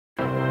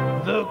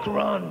The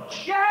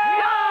Crunch. Yeah!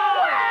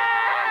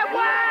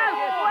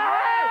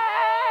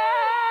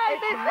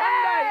 It's the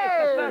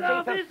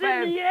 13th of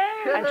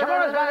Feb, and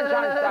tomorrow's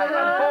Valentine's Day,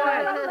 and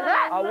boy,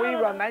 are we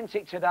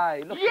romantic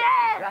today. Look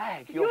at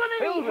Zag, you're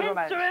filled with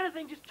romance. Or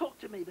anything, just talk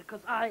to me,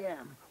 because I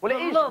am. Well,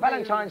 it is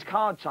Valentine's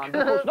card time,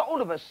 but of course not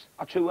all of us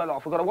are too well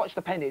off. We've got to watch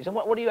the pennies, and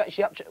what are you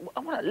actually up to?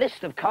 What a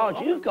list of cards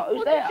you've got.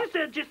 Who's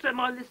there? Just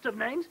my list of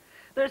names.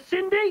 There's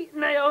Cindy,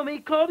 Naomi,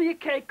 Claudia,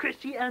 Kate,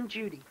 Christy, and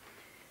Judy.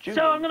 Judy.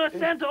 So I'm going to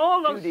send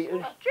all those... Judy.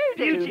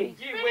 Judy.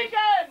 You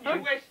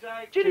wish,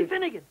 Zag. Judy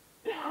Finnegan.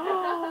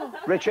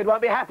 Richard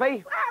won't be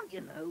happy. Well, you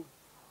know.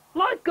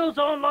 Life goes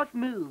on, life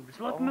moves.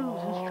 Life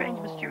moves in strange,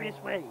 mysterious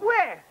ways.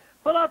 Where?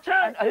 But I'll tell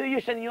you... And who are you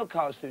sending your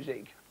cards to,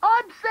 Zig?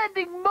 I'm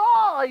sending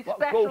my What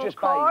special gorgeous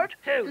card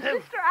babe. to Who?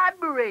 Sister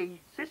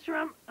Anne-Marie. Sister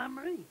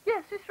Anne-Marie.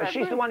 Yes, Sister Anne-Marie.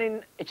 She's the one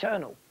in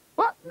Eternal.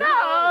 What?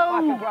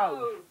 Michael No!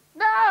 Grove.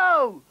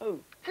 No! Who?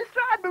 Sister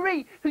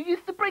Anne-Marie, who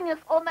used to bring us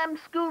on them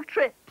school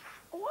trips.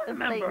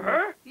 Remember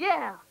her?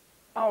 Yeah.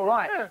 Oh,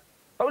 right. Yeah.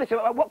 But listen,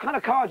 what kind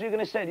of cards are you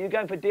going to send? Are you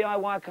going for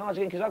DIY cards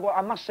again? Because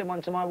I must send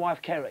one to my wife,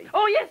 Kerry.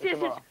 Oh, yes.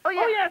 Oh,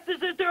 yeah.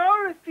 There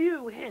are a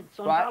few hints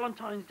on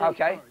Valentine's Day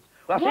cards.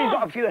 Well, I see you've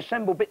got a few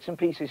assembled bits and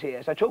pieces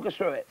here, so talk us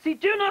through it. See,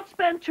 do not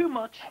spend too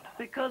much,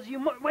 because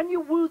when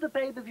you woo the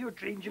babe of your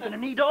dreams, you're going to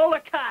need all the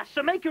cash,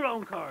 so make your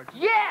own cards.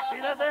 Yeah!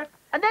 See that there?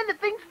 And then the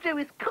thing to do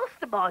is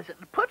customise it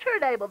and put her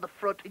name on the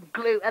front in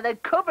glue and then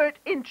cover it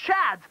in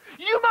chads.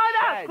 You might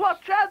ask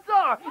what chads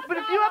are, but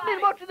if you haven't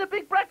been watching The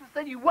Big Breakfast,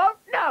 then you won't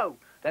know.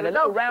 They're the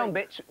little round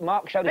bits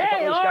Mark showed us a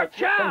couple of weeks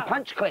ago. Some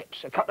punch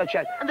clips, a couple of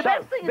chads. And the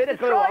best thing is to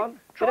try and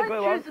choose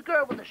on. a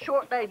girl with a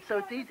short name so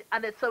it's easy,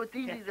 and it's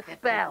easy to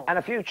spell. And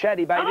a few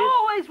chatty babies. And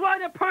always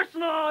write a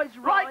personalised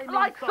rhyme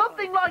Like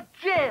something like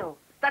Jill.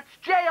 That's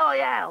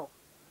J-I-L.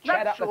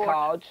 Shad up the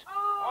cards.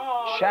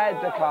 Shad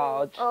the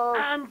cards.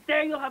 And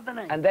there you'll have the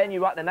name. And then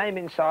you write the name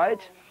inside.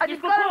 And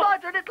you've got to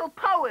write a little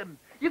poem.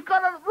 You've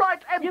got to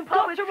write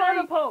poetry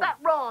that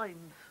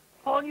rhymes.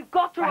 Paul, you've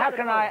got to write a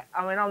poem.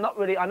 I mean, I'm not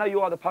really... I know you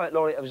are the poet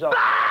laureate of Zog.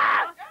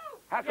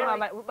 How can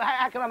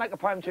I make a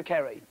poem to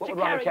Kerry? What would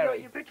rhyme with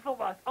Kerry? Your beautiful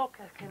wife.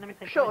 Okay, let me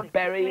think. Sure.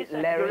 Berry,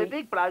 Larry. You're a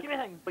big bloke,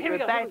 but you're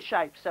in bad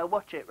shape, so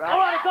watch it, right? All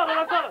right,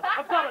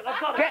 I've got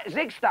it. Get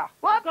Zigster.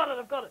 What?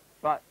 I've got it.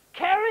 Right.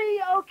 Kerry,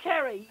 oh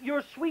Kerry,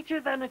 you're sweeter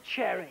than a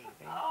cherry.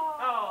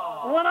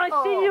 When I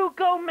see you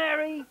go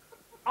merry,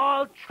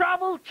 I'll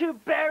travel to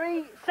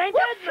Bury, St.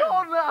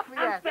 Edmund,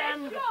 and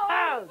spend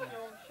hours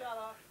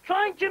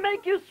trying to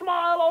make you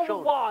smile all the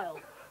while.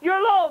 Your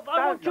love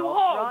I want to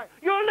hold.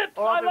 Your lips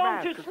I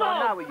long to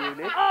snuggle.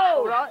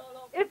 Oh,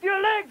 if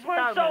your legs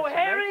weren't so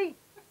hairy,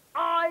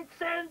 I'd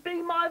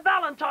be my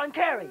Valentine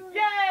Kerry.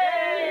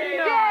 Yay!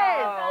 No,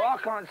 I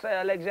can't say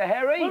her legs are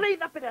hairy. Well, leave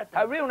that bit out.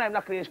 Her real name,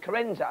 luckily, is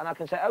Carenza, and I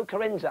can say, oh,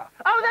 Carenza.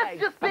 Oh, that's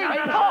just being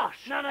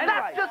posh. No.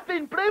 That's just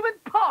been blooming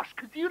posh,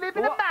 because you live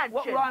in a mansion.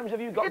 What rhymes have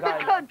you got in the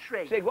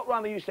country? Sig, what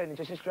rhyme are you sending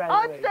to Sister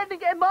Anne-Marie? I'm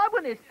sending it, my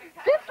one is,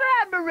 Sister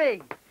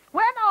Anne-Marie,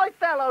 when I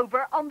fell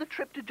over on the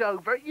trip to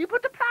Dover, you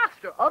put a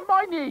plaster on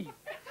my knee.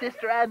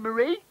 Sister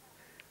Anne-Marie.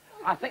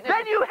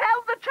 Then you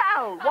held the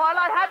towel while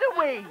I had a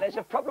wee. There's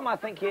a problem, I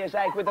think, here,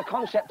 Zag, with the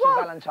concept of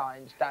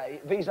Valentine's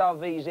Day,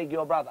 vis-a-vis Zig,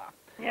 your brother.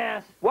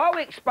 Yes. While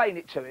we explain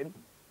it to him,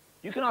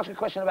 you can ask a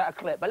question about a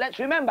clip. But let's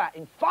remember,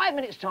 in 5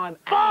 minutes' time,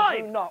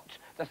 Andrew Knott,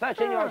 the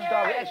 13-year-old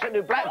star of the excellent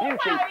new Black Beauty,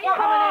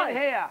 coming in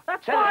here,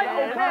 telling us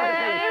all kinds of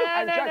things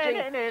and judging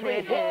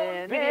 3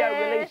 hit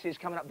video releases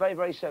coming up very,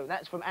 very soon.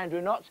 That's from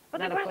Andrew Knott.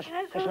 But the question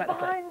is, who's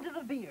behind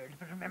the beard?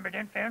 But remember,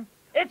 don't fear.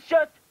 It's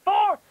just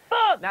for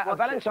fun! Now, a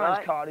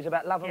Valentine's card is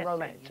about love and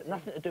romance.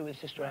 Nothing to do with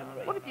Sister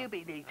Anne-Marie. What have you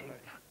been eating?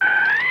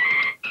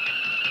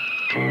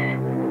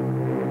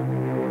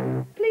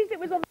 Please, it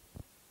was on...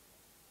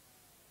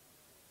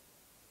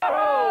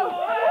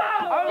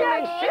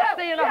 Only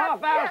 60 and a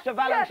half hours to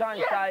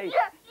Valentine's Day,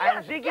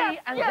 and Ziggy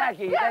and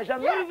Zaggy, there's a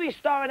movie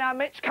star in our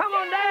midst. Come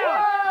on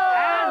down!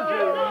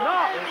 Andrew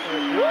Knott,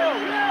 royal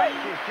respect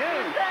is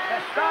due, the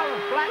star of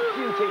Black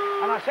Beauty,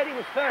 and I said he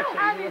was 30.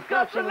 He was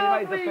 13 when he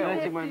made the film.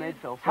 13 when he made the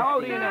film. How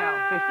old are you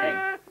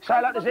now? 15. Say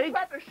hello to Zig.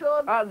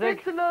 Zig.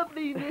 It's a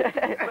lovely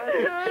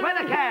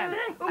Sweater can.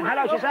 And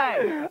hello to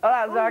Zag.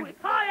 Hello, Zag.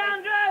 Hi,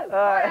 Andrew!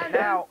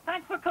 Now,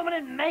 thanks for coming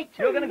in, mate.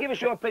 you're going to give us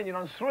your opinion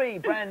on 3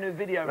 brand new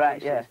video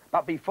releases. Yeah.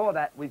 But before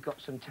that, we've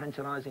got some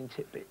tantalising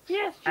tidbits.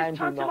 Yes, just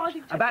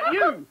tantalising tidbits. About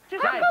you!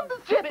 How come the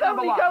zip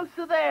only goes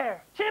to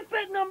there?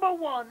 Tidbit number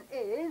 1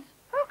 is...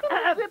 How come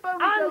the zip only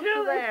goes to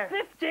Andrew there? is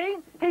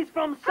 15, he's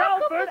from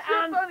Salford,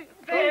 and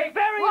he's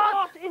very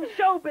hot in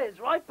showbiz,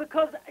 right?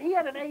 Because he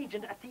had an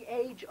agent at the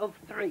age of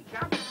 3.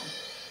 Now,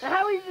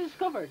 how he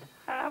discovered?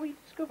 How he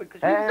discovered?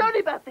 Because he was only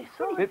about this,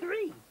 only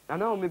 3. I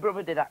know, my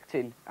brother did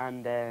acting,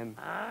 and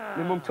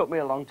my mum took me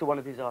along to one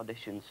of his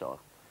auditions, so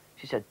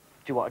she said,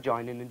 do you want to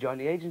join in and join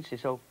the agency?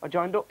 So I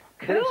joined up.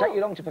 Did it take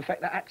you long to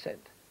perfect that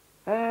accent?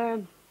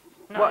 No,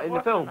 what, in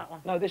the film?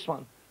 No, this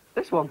one.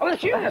 This one. Oh,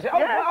 that's you, is it? Oh,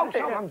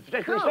 Yeah. I'm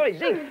sorry,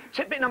 Zig.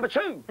 Tidbit number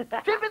 2.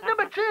 Tidbit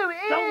number 2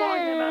 Don't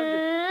mind him,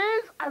 Andrew.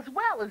 is, as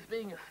well as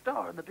being a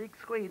star on the big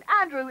screen,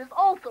 Andrew is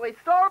also a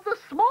star of the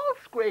small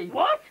screen.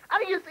 What? And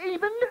he has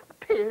even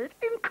appeared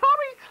in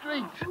Corrie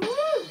Street.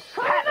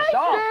 Hats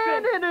off.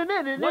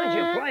 What did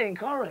you play in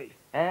Corrie?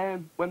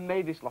 When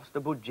Mavis lost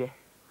a budgie,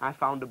 I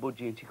found a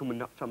budgie and she come and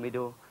knocked on my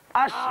door.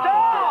 A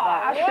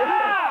star!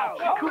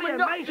 Wow! Come and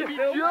knock major me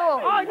film.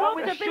 door. I'd love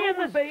to be in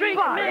the street, me.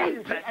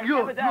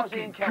 You're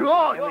looking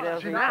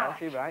gorgeous tonight.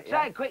 Right,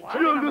 Say, quick,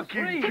 You're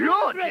looking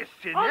gorgeous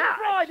On tonight.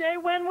 Friday,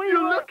 when we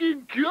You're were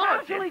looking actually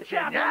gorgeous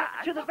chatting tonight.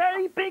 to the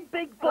very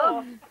big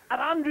boss at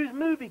Andrew's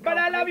movie company. But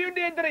I love you,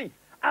 Deirdre.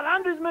 At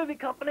Andrew's movie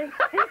company,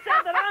 he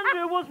said that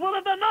Andrew was one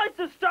of the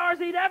nicest stars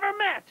he'd ever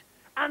met.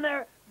 And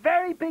their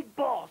very big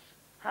boss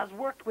has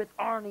worked with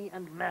Arnie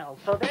and Mel.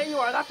 So there you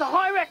are. That's a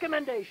high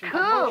recommendation. Cool.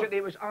 Unfortunately,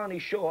 it was Arnie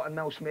Shaw and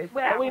Mel Smith.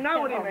 Well, but we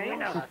know what he we means.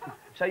 know that.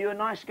 So you're a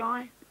nice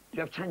guy? Do you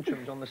have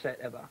tantrums on the set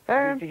ever?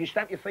 Did you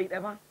stamp your feet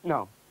ever?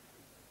 No.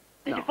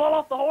 Did you fall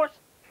off the horse?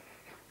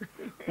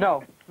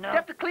 No. Do you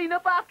have to clean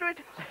up after it?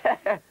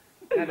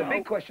 Now, the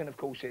big question, of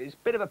course, is,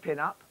 bit of a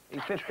pin-up,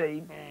 he's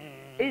 15.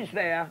 Is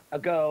there a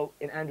girl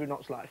in Andrew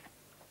Knott's life?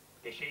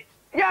 Is it?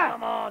 Yeah!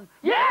 Come on.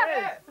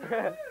 Yes!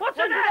 What's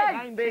her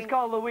name? She's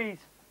called Louise.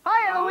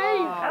 Hi,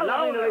 Eloise.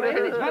 Hello, Hello, Louise.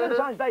 Louise. It's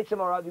Valentine's Day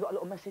tomorrow. Have you got a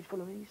little message for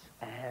Louise?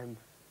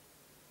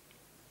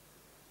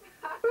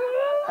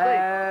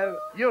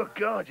 You're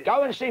gorgeous.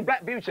 Go and see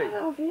Black Beauty.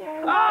 Oh!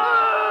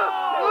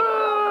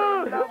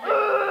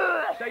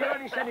 So you're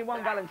only sending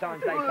one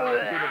Valentine's Day card?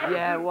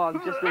 Yeah,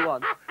 one, just the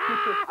one.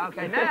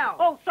 Okay, now,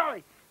 Oh,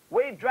 sorry.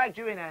 we've dragged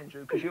you in,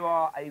 Andrew, because you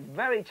are a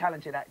very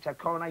talented actor,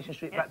 Coronation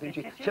Street Black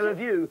Beauty, to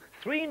review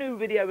 3 new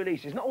video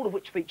releases, not all of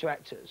which feature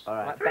actors. All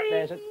right. Like, but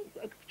there's a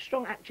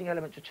strong acting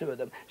element to 2 of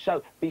them.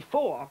 So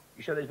before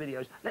you show those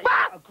videos, let's see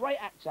what a great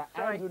actor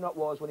Andrew Knott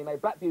was when he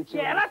made Black Beauty.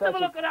 Yeah, when he let's was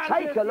have a 13. look at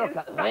Andrew. Take a look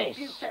at Black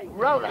this. Beauty.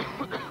 Roll it.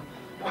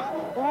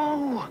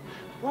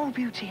 Whoa,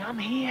 Beauty, I'm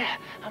here.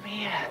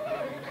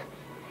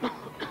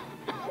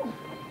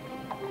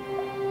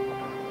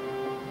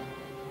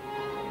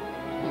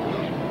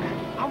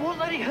 I won't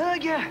let it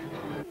hurt you.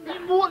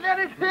 You won't let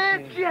it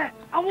hurt you. I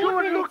want Go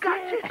and to look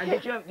at it. And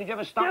did you have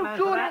a stunt man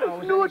Go for that? Or and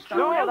was it look any stunt?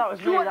 No, that was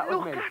me, that was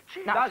look me. at it.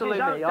 Does his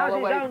own, all the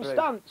way does his own through.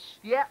 stunts?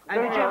 Yeah.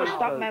 And did you have a Yeah.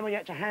 stunt man when you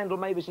had to handle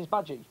Mavis's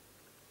budgie?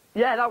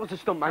 Yeah, that was a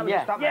stuntman, That was a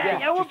yeah. stuntman. Yeah,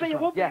 Yeah, we'll just a be,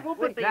 stunt. we'll be, Yeah. we'll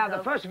be. Now,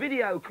 the first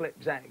video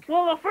clip, Zag.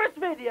 Well, the first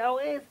video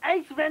is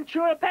Ace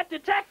Ventura, Pet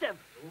Detective.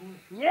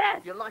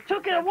 Yes. You like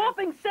Took it, in a Sandra?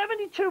 whopping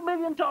 $72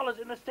 million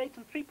in the States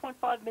and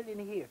 $3.5 million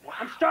here.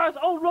 And stars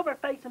old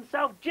rubberface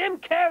himself, Jim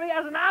Carrey,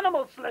 as an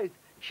animal sleuth.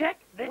 Check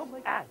this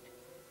out.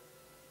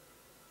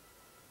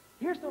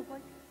 Here,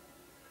 Snowflake.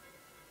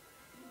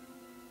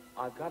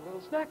 I've got a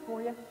little snack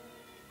for you.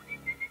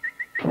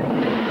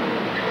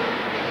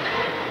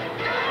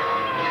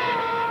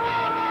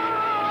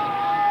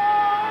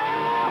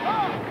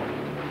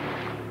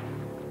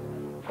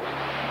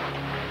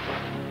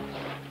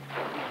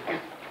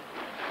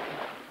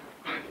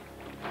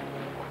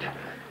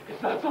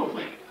 It's not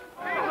Snowflake.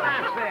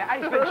 That's fair.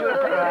 Ace Ventura,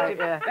 Pet Right, Detective.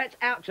 yeah. That's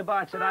out to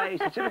buy today.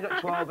 Certificate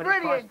 12, and it's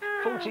Brilliant.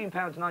 priced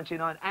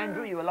 £14.99.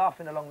 Andrew, you were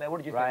laughing along there. What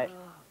did you Right. think?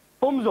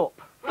 Thumbs up.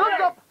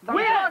 Thumbs up. We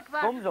like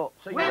that. Thumbs up.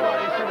 So you are in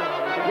cinema.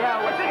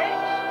 Yeah, It's a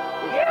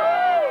hit.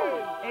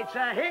 It's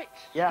a hit.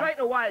 Yeah. Straight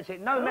away, it's it.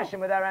 No messing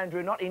with our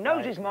Andrew Knott. He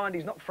knows his mind.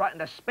 He's not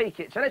frightened to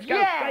speak it. So let's go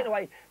Yeah. straight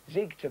away,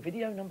 Zig, to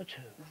video number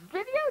 2.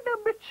 Video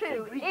number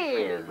 2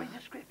 is,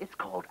 it's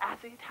called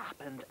As It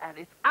Happened, and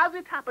it's As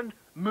It Happened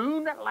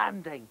Moon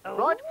Landing,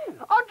 right?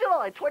 On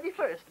July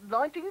 21st,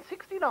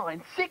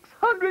 1969,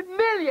 600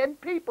 million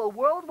people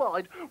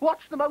worldwide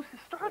watched the most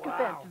historic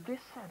event of this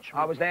century.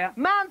 I was there.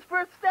 Man's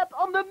first step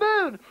on the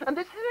moon, and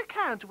this is an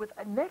account with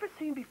a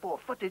never-seen-before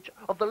footage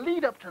of the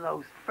lead-up to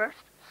those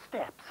first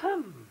steps.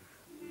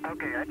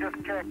 Okay, I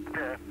just checked.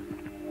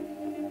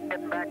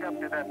 Getting back up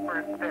to that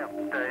first step.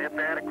 It's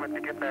adequate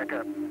to get back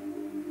up.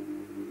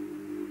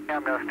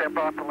 I'm going to step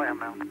off the limb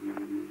now.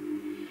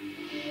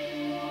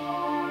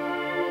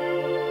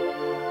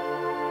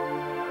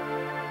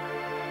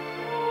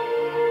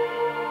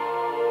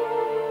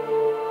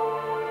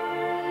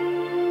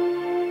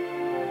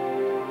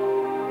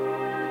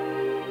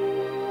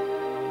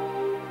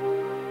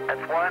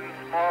 That's one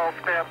small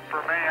step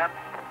for man.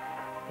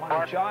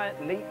 One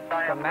giant leap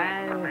for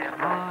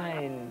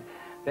mankind.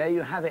 There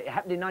you have it. It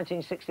happened in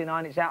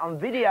 1969. It's out on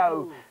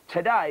video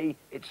today.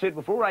 It's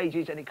suitable for all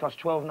ages, and it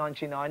costs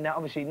 $12.99. Now,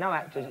 obviously, no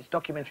actors. It's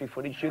documentary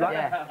footage. Do you like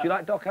that? Do you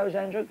like docos,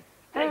 Andrew?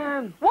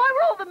 Why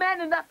were all the men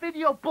in that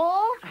video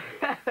bald?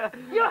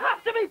 You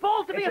have to be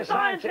bald to be a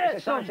scientist. It's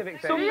a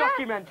scientific thing. Some Yeah.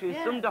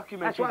 documentaries, some documentaries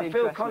That's why interest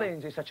Phil me.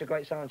 Collins is such a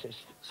great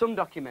scientist. Some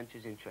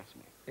documentaries interest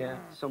me. Yeah.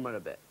 Some are a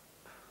bit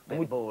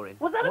boring.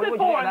 Was that a What bit would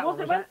you think of boring? that Was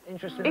one? it? Was that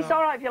interesting? It's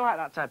all right if you like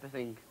that type of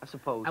thing, I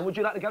suppose. And would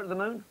you like to go to the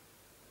moon?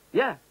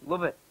 Yeah,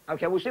 love it.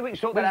 Okay, we'll see if we can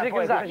sort that With out Zig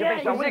for you. Zag. because it's a Yeah,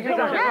 big song. Zig Zig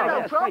Zag. Zag. Yeah, no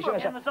Yes, problem. please,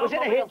 yes, Yeah, yes. no Was it a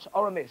problem. hit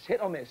or a miss?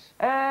 Hit or miss?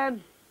 I'd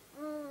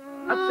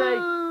say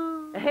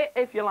a hit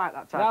if you like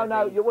that type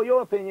of thing.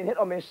 Your opinion, hit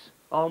or miss?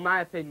 Oh, my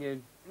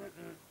opinion.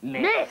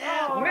 Miss. Miss!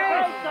 Oh,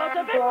 Miss. So it's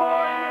a bit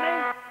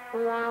boring, you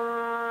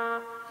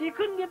mean? so you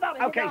couldn't give that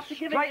a Okay, hint after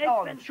giving straight Ace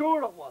on.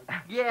 Ventura one.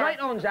 Yeah. Straight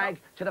on, Zag,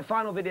 to the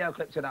final video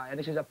clip today, and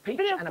this is a peach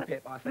Video and a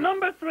clip. pip, I think.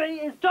 Number 3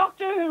 is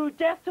Doctor Who,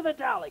 Death to the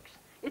Daleks.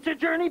 It's a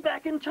journey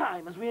back in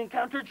time as we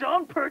encounter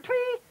John Pertwee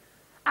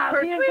as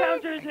he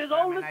encounters his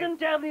oldest and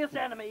deadliest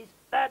enemies,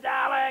 the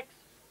Daleks.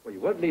 Well, you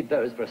won't need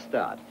those for a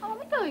start. Oh,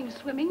 we're going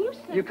swimming, you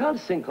said. You can't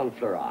sink on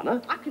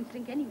Florana. I can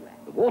sink anywhere.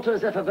 The water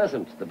is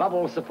effervescent. The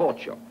bubbles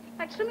support you.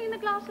 Like swimming in a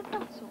glass of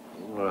hot sauce.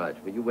 All right,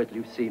 well, you wait till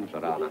you've seen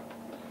Florana.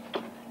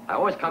 I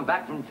always come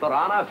back from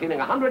Florana feeling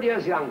 100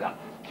 years younger.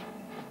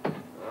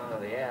 Oh,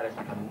 the air is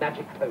like a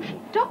magic potion.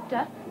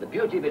 Doctor? The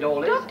beauty of it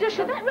all is... Doctor,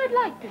 should that red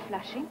light be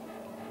flashing?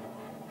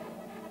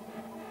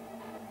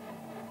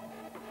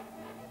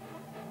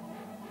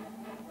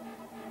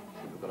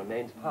 We've got a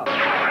mains path.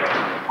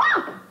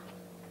 Oh!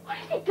 What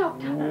is it,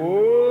 Doctor?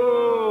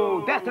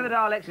 Whoa! Death to the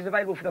Daleks is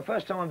available for the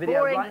first time on video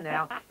Boring. right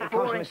now. It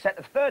comes from a set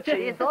of 13,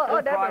 Jeez, I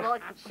full never price,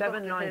 liked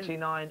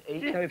 $7.99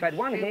 each. Now, we've had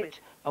one Stupid. hit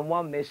and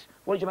one miss.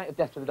 What did you make of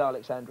Death to the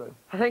Daleks, Andrew?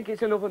 I think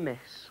it's another miss.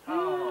 Yeah.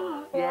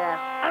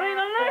 I mean,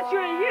 unless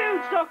you're a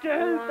huge Doctor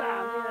Who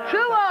fan, you know.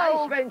 Too Ace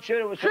old.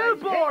 Ventura was Too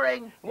today's hit.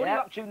 boring. What are you Yeah.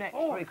 up to next?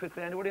 Very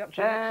quickly, Andrew. What are you up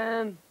to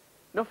next?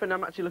 Nothing.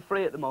 I'm actually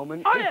free at the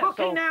moment. Oh, He's yeah.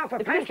 booking now for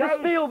If Panto's Mr.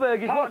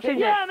 Spielberg is party. watching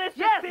Yeah, this, Mr.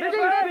 Yes, Spielberg.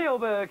 Mr.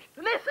 Spielberg.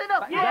 Listen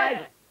up, Yeah.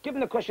 Zag, give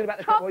him the question about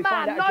the Top clip where we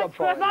find man, out a job nice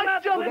for him. person. Nice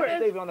We've got jumpers.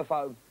 Stephen on the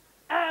phone.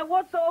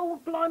 What's the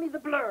old Blimey the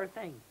Blur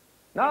thing?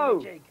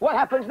 No. Jig. What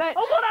happens next?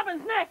 Oh, what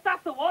happens next?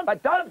 That's the one.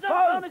 But don't phone.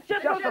 phone. It's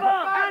just Just for a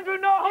fun.